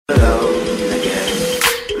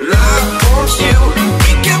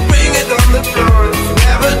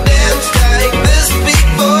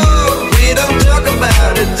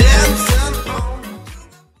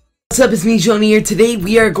up, it's me, Johnny here. Today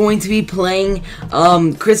we are going to be playing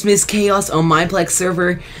Christmas Chaos on Mineplex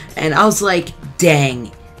server, and I was like,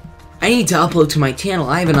 dang, I need to upload to my channel.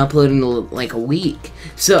 I haven't uploaded in like a week.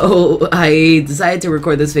 So I decided to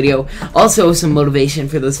record this video. Also, some motivation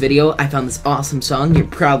for this video. I found this awesome song. You're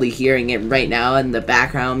probably hearing it right now in the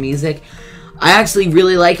background music. I actually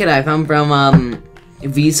really like it. I found from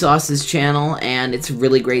Vsauce's channel, and it's a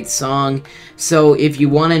really great song. So if you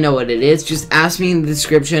want to know what it is, just ask me in the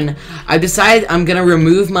description. I've decided I'm gonna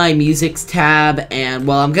remove my musics tab, and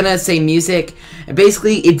well, I'm gonna say music. And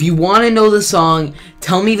basically, if you want to know the song,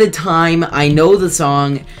 tell me the time. I know the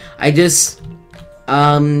song. I just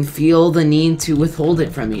feel the need to withhold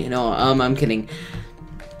it from you. No, I'm kidding.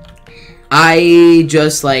 I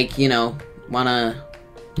just, like, you know, wanna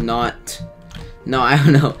not. No, I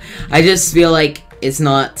don't know. I just feel like it's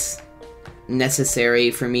not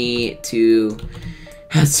necessary for me to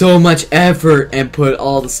have so much effort and put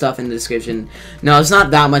all the stuff in the description. No, it's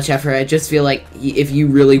not that much effort. I just feel like if you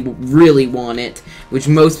really want it, which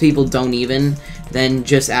most people don't even, then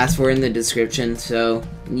just ask for it in the description. So,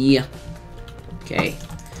 yeah. Okay.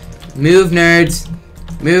 Move, nerds.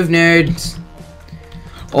 Move, nerds.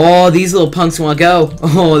 Oh, these little punks want to go.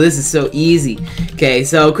 Oh, this is so easy. Okay,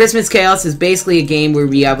 so Christmas Chaos is basically a game where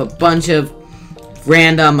we have a bunch of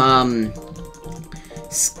random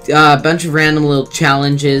little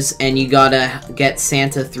challenges, and you gotta get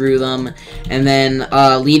Santa through them. And then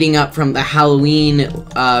leading up from the Halloween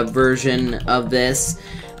version of this,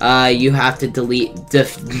 you have to defeat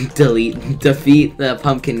the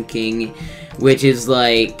Pumpkin King, which is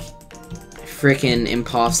like freaking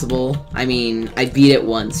impossible. I mean, I beat it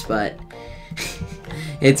once, but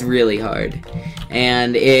it's really hard.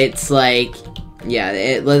 And it's like,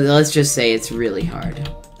 yeah, let's just say it's really hard.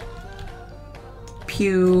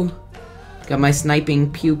 Pew. Got my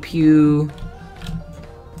sniping. Pew pew.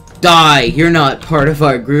 Die! You're not part of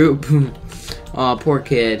our group. Aw, poor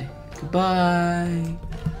kid. Goodbye.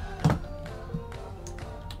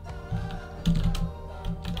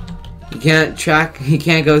 He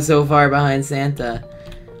can't go so far behind Santa.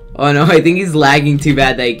 Oh no, I think he's lagging too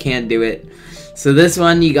bad that he can't do it. So this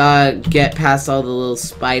one, you gotta get past all the little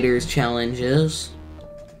spiders challenges.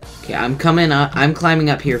 Okay, I'm climbing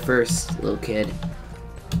up here first, little kid.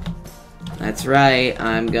 That's right,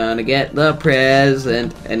 I'm gonna get the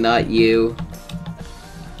present and not you.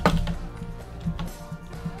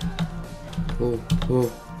 Oh,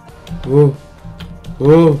 oh, oh,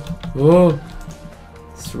 oh, oh.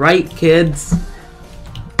 That's right, kids.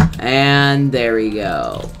 And there we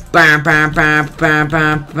go. Bam, bam, bam, bam,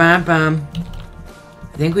 bam, bam, bam.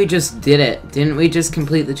 I think we just did it. Didn't we just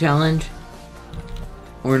complete the challenge?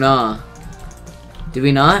 Or nah? Did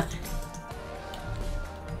we not?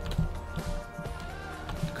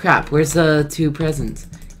 Crap, where's the two presents?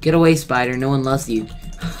 Get away, spider, no one loves you.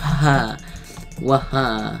 Haha.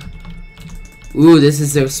 Waha. Ooh, this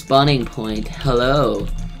is their spawning point. Hello.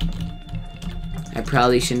 I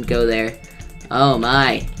probably shouldn't go there. Oh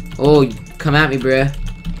my. Oh, come at me, bruh.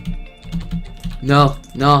 No,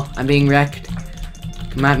 no, I'm being wrecked.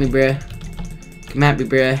 Come at me, bruh. Come at me,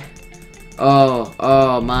 bruh. Oh,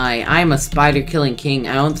 oh my. I'm a spider killing king.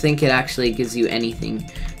 I don't think it actually gives you anything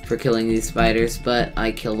for killing these spiders, but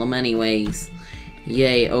I kill them anyways.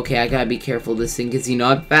 Yay. Okay, I gotta be careful. This thing gives you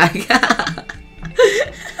knockback.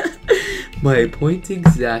 My point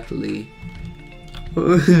exactly.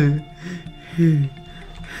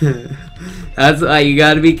 That's why you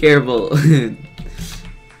gotta be careful.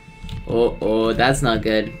 Oh, that's not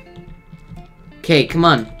good. Okay, come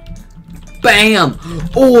on. Bam!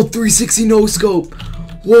 Oh, 360 no scope.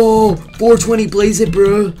 Whoa, 420 blaze it,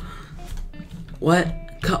 bro. What?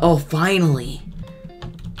 Oh, finally.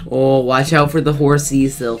 Oh, watch out for the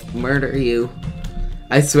horsies. They'll murder you.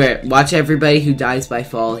 I swear. Watch everybody who dies by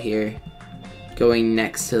fall here going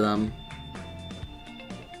next to them.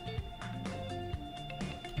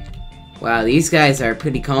 Wow, these guys are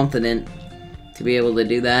pretty confident to be able to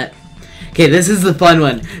do that. Okay, this is the fun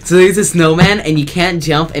one. So there's a snowman, and you can't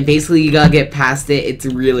jump, and basically you gotta get past it. It's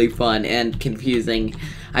really fun and confusing.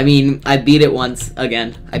 I mean, I beat it once.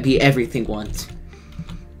 Again, I beat everything once.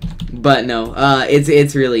 But no,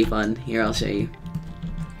 it's really fun. Here, I'll show you.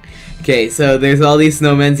 Okay, so there's all these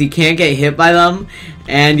snowmen. You can't get hit by them,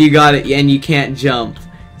 and you got it, and you can't jump.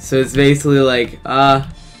 So it's basically like,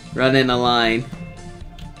 run in a line.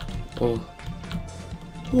 Oh.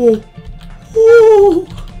 Oh. Oh.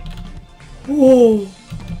 Oh.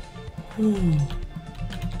 Oh.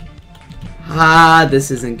 Ah, this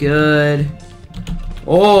isn't good.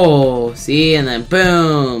 Oh, see, and then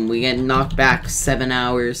boom, we get knocked back 7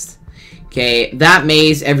 hours. Okay, that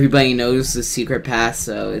maze, everybody knows the secret path,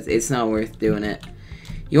 so it's not worth doing it.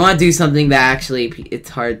 You want to do something that actually, it's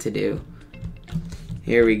hard to do.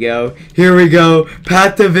 Here we go. Here we go.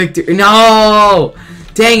 Path to victory. No!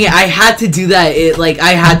 Dang it, I had to do that.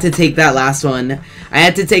 I had to take that last one. I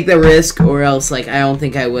had to take the risk, or else, I don't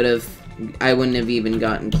think I wouldn't have even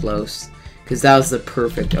gotten close. Because that was the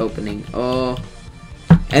perfect opening. Oh.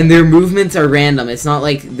 And their movements are random. It's not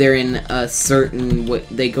like they're in a certain way.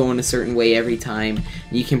 They go in a certain way every time.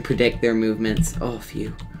 You can predict their movements. Oh,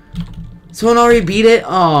 phew. Someone already beat it?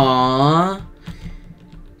 Aww.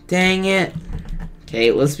 Dang it.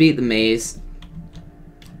 Okay, let's beat the maze.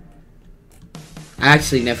 I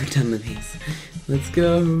actually never done the maze. Let's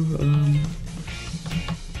go.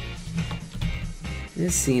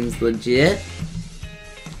 This seems legit.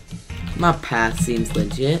 My path seems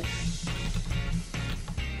legit.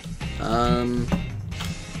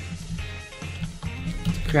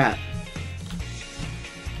 Crap.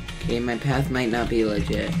 Okay, my path might not be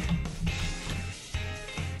legit.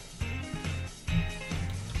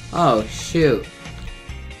 Oh, shoot.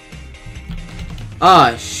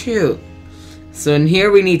 Oh, shoot. So in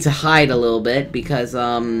here we need to hide a little bit because,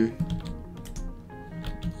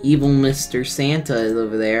 evil Mr. Santa is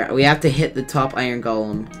over there. We have to hit the top iron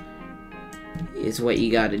golem. Is what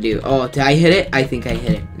you gotta do. Oh, did I hit it? I think I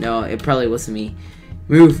hit it. No, it probably wasn't me.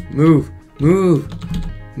 Move, move, move.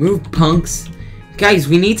 Move, punks. Guys,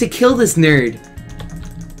 we need to kill this nerd.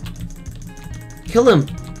 Kill him.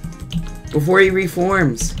 Before he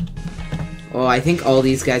reforms. Oh, I think all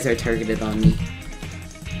these guys are targeted on me.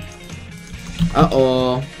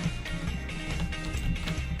 Uh-oh.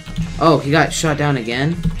 Oh, he got shot down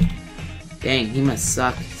again? Dang, he must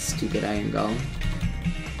suck, stupid iron golem.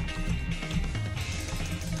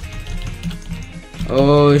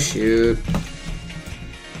 Oh, shoot.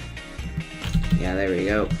 Yeah, there we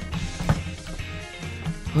go.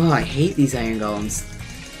 Oh, I hate these iron golems.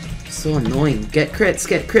 So annoying. Get crits,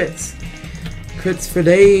 get crits. Crits for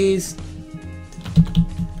days.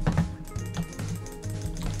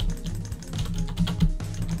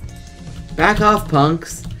 Back off,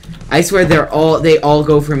 punks. I swear they all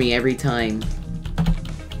go for me every time.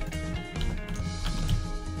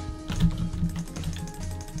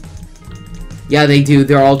 Yeah, they do.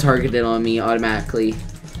 They're all targeted on me automatically.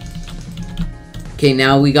 Okay,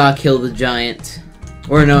 now we gotta kill the giant.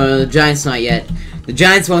 Or no, the giant's not yet. The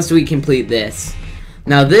giant's once we complete this.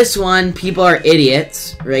 Now this one, people are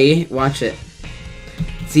idiots, right? Watch it.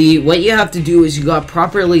 See, what you have to do is you gotta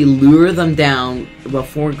properly lure them down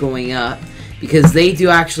before going up. Because they do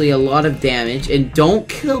actually a lot of damage. And don't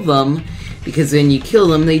kill them. Because when you kill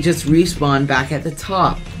them, they just respawn back at the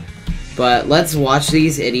top. But let's watch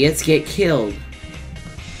these idiots get killed.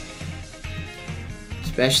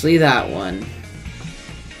 Especially that one.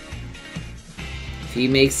 If he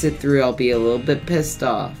makes it through, I'll be a little bit pissed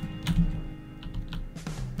off.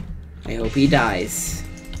 I hope he dies.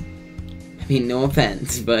 I mean, no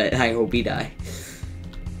offense, but I hope he dies.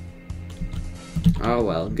 Oh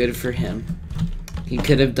well, good for him. He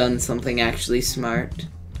could have done something actually smart.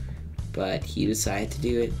 But he decided to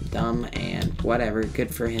do it dumb and whatever.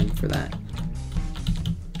 Good for him for that.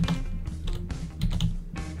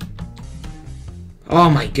 Oh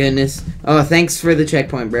my goodness. Oh, thanks for the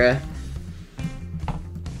checkpoint, bruh.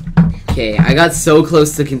 Okay, I got so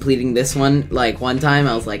close to completing this one. Like, one time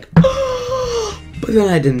I was like, oh, but then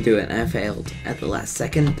I didn't do it and I failed at the last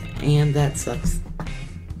second. And that sucks.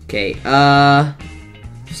 Okay,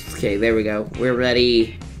 okay, there we go. We're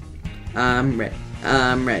ready. I'm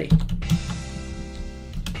ready.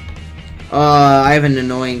 I have an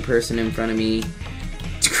annoying person in front of me.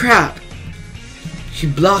 Crap! She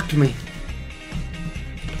blocked me.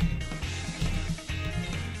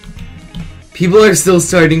 People are still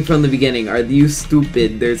starting from the beginning. Are you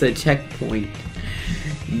stupid? There's a checkpoint.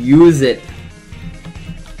 Use it.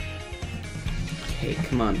 Okay,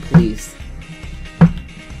 come on, please.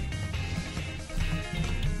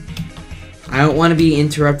 I don't want to be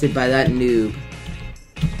interrupted by that noob.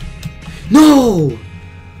 No!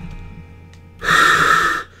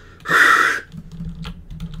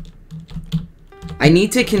 I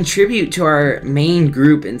need to contribute to our main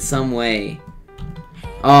group in some way.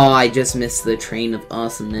 Oh, I just missed the train of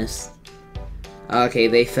awesomeness. Okay,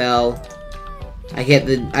 they fell. I get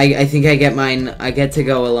the... I think I get mine. I get to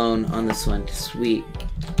go alone on this one. Sweet.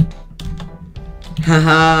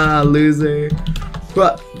 Haha, loser.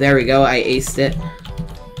 There we go, I aced it.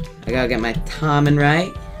 I gotta get my timing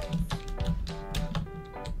right.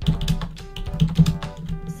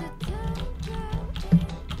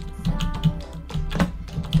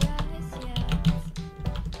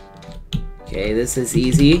 Okay, this is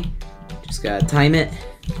easy. Just gotta time it.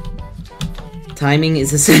 Timing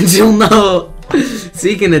is essential. No.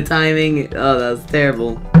 Speaking of timing, oh, that was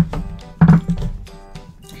terrible.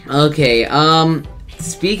 Okay,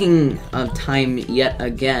 speaking of time yet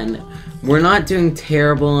again, we're not doing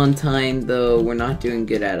terrible on time, though we're not doing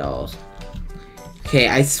good at all. Okay,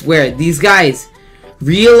 I swear, these guys,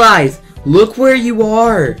 realize, look where you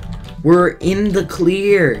are. We're in the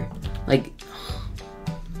clear. Like,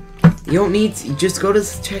 you don't need to, just go to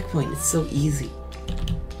this checkpoint. It's so easy.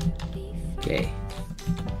 Okay.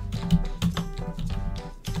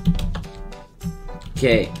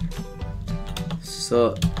 Okay.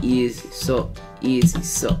 So easy, so easy,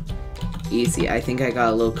 so easy. I think I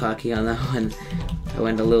got a little cocky on that one. I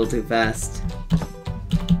went a little too fast.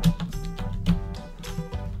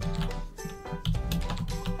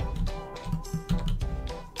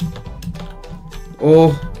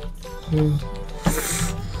 Oh.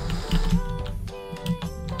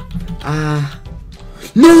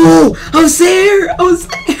 No! I was there! I was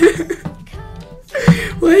there!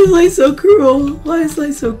 Why is life so cruel? Why is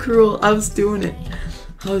life so cruel? I was doing it.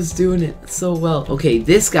 I was doing it so well. Okay,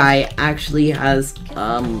 this guy actually has,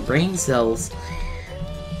 brain cells.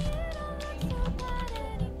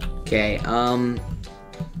 Okay,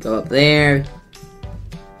 go up there.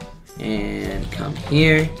 And come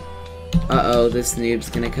here. Uh-oh, this noob's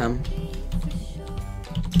gonna come.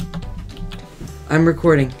 I'm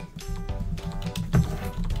recording.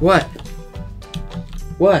 What?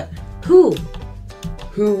 What? Who?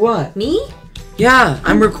 Who what? Me? Yeah,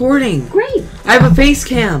 I'm recording. Great. I have a face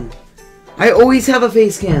cam. I always have a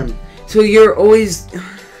face cam. So you're always...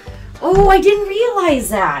 Oh, I didn't realize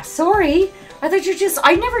that. Sorry. I thought you just...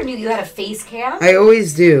 I never knew you had a face cam. I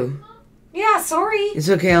always do. Yeah, sorry. It's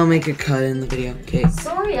okay, I'll make a cut in the video. Okay.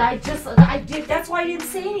 Sorry, I did. That's why I didn't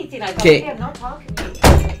say anything. I thought, okay, I'm not talking to you.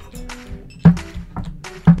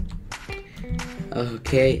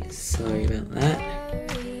 Okay, sorry about that.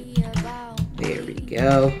 There we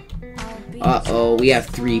go. Uh-oh, we have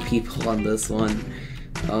 3 people on this one.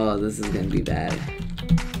 Oh, this is gonna be bad.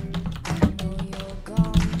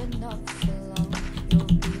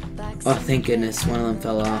 Oh, thank goodness, one of them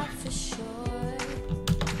fell off.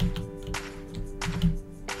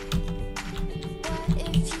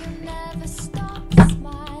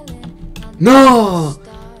 No!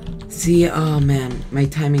 See, oh man, my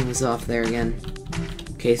timing was off there again.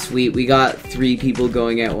 Okay, sweet, we got 3 people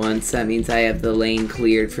going at once. That means I have the lane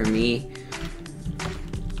cleared for me.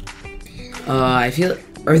 I feel...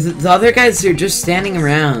 Or the other guys are just standing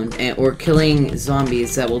around or killing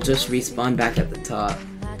zombies that will just respawn back at the top.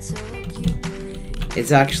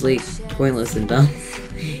 It's actually pointless and dumb.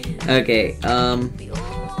 Okay,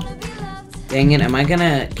 dang it, am I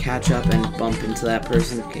gonna catch up and bump into that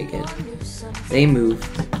person? Okay, good. They move.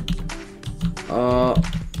 Oh,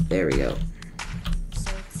 there we go.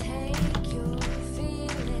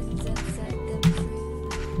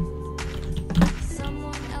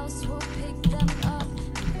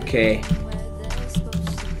 Okay.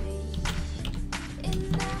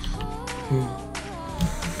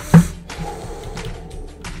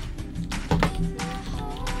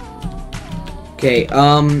 Okay,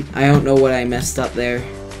 I don't know what I messed up there.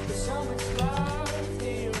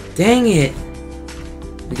 Dang it!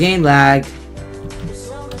 The game lagged.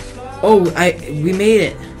 Oh, we made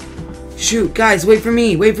it. Shoot, guys, wait for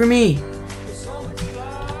me, wait for me.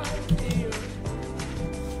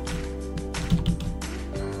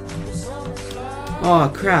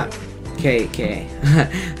 Oh, crap. Okay, okay.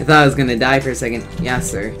 I thought I was gonna die for a second. Yeah,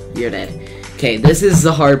 sir, you're dead. Okay, this is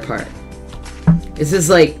the hard part. This is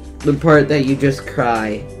like the part that you just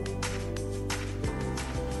cry.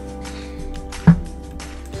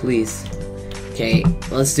 Please. Okay,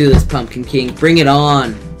 let's do this, Pumpkin King. Bring it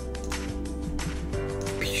on.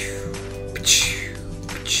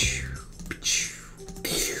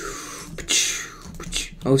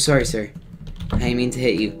 Oh, sorry, sir. I didn't mean to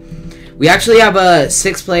hit you. We actually have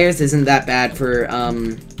 6 players. Isn't that bad for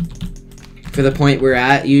the point we're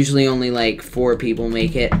at? Usually only like 4 people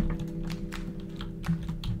make it.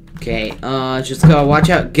 Okay, just go.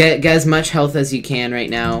 Watch out. Get as much health as you can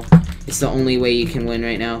right now. It's the only way you can win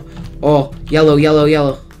right now. Oh, yellow, yellow,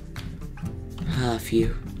 yellow. Ah,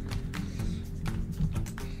 phew.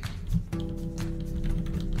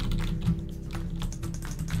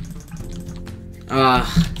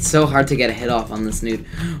 It's so hard to get a hit off on this dude.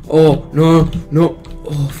 Oh, no, no.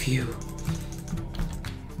 Oh, phew.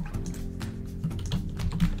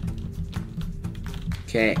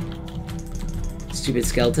 Okay. Stupid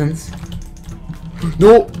skeletons.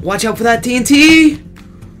 No! Watch out for that TNT!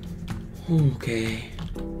 Okay.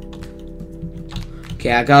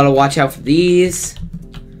 Okay, I gotta watch out for these.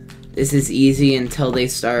 This is easy until they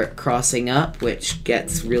start crossing up, which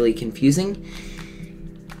gets really confusing.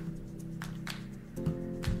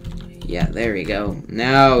 Yeah, there we go.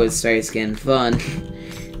 Now it starts getting fun.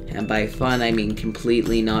 And by fun, I mean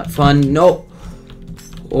completely not fun. No!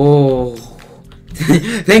 Oh.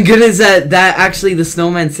 Thank goodness that actually the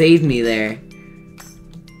snowman saved me there.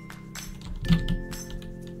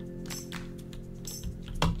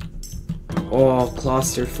 Oh,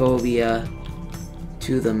 claustrophobia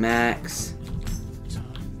to the max.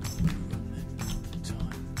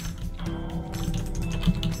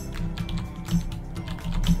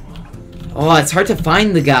 Oh, it's hard to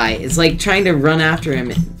find the guy. It's like trying to run after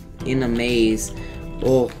him in a maze.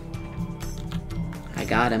 Oh. I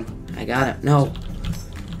got him. I got him. No.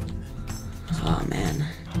 Oh, man.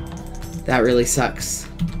 That really sucks.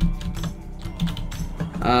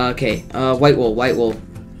 Okay. White wool. White wool.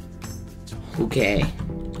 Okay.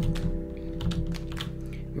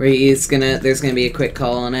 There's gonna be a quick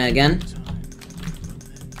call on it again.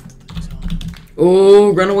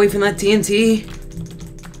 Oh, run away from that TNT.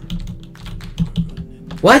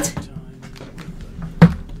 What?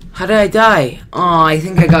 How did I die? Oh, I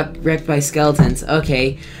think I got wrecked by skeletons.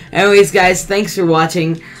 Okay. Anyways, guys, thanks for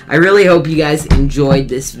watching. I really hope you guys enjoyed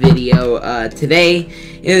this video today.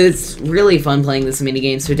 It's really fun playing this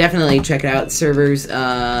minigame, so definitely check it out. Servers,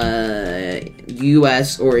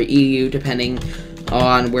 US or EU, depending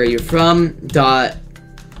on where you're from.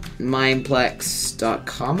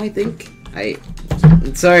 .mineplex.com, I think.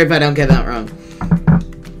 Sorry if I don't get that wrong.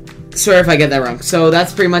 Sorry if I get that wrong. So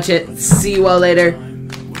that's pretty much it. See you all later.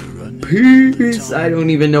 Peace. I don't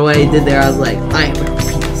even know what I did there. I was like, I am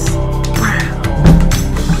peace.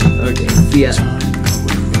 Wow. Okay, see ya.